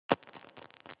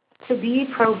To be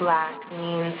pro-Black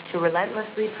means to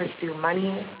relentlessly pursue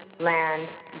money, land,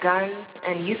 guns,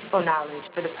 and useful knowledge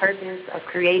for the purpose of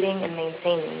creating and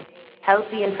maintaining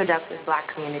healthy and productive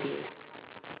Black communities.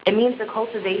 It means the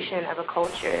cultivation of a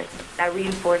culture that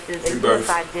reinforces a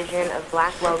unified vision of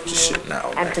Black well-being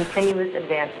and continuous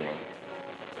advancement.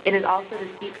 It is also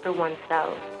to speak for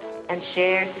oneself and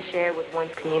share with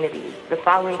one's community the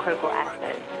following critical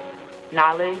aspects: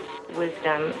 knowledge,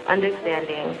 wisdom,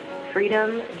 understanding,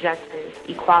 freedom, justice,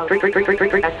 equality,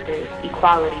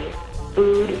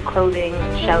 food, clothing,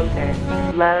 shelter,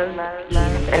 love, peace,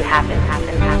 and happiness.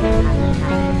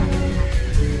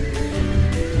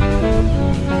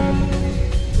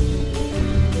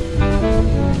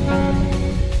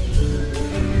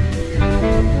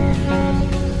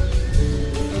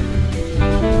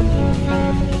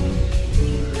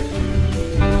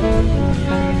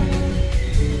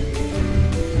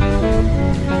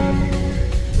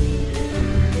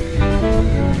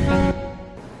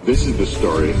 This is the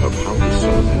story of how the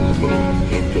sun and the moon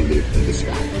came to live in the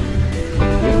sky. A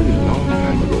very long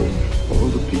time ago, all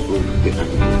the people, the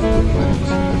animals, the plants,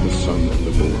 and the sun and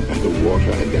the moon, and the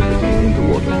water and everything in the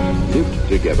water lived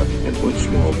together in one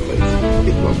small place.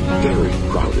 It was very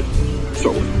crowded.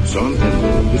 So, sun and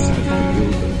moon decided to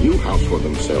build a new house for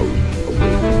themselves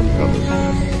away from the others.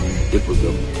 It was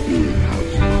a big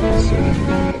house. Sun and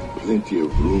moon had plenty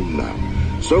of room now.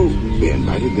 So, they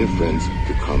invited their friends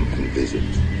to come and visit.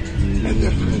 And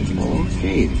their friends all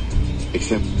came,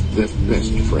 except their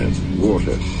best friend,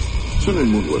 Water. Sun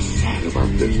and Moon was sad about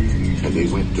this, and they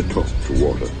went to talk to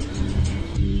Water.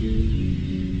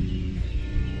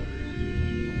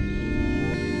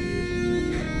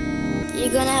 You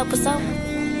gonna help us out?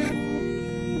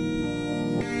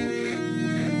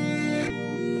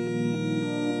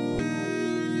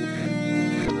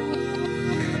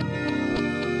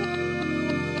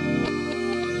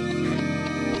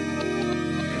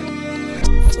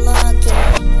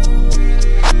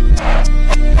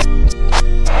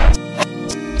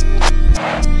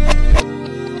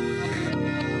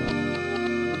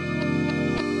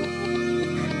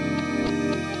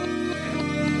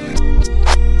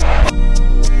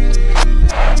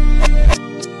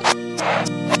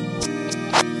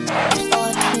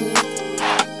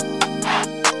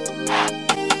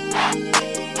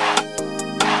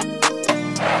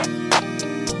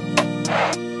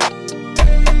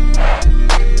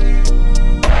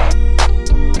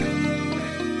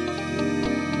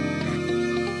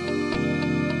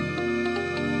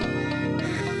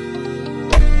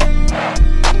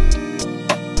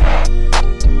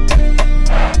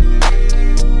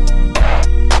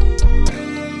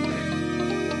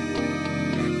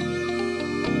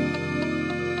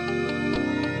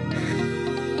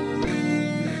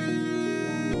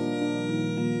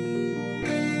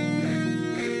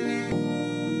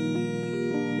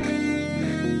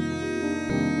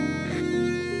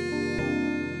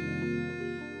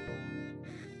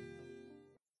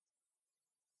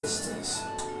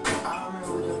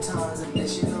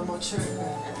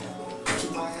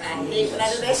 I hate when I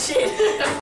do that shit.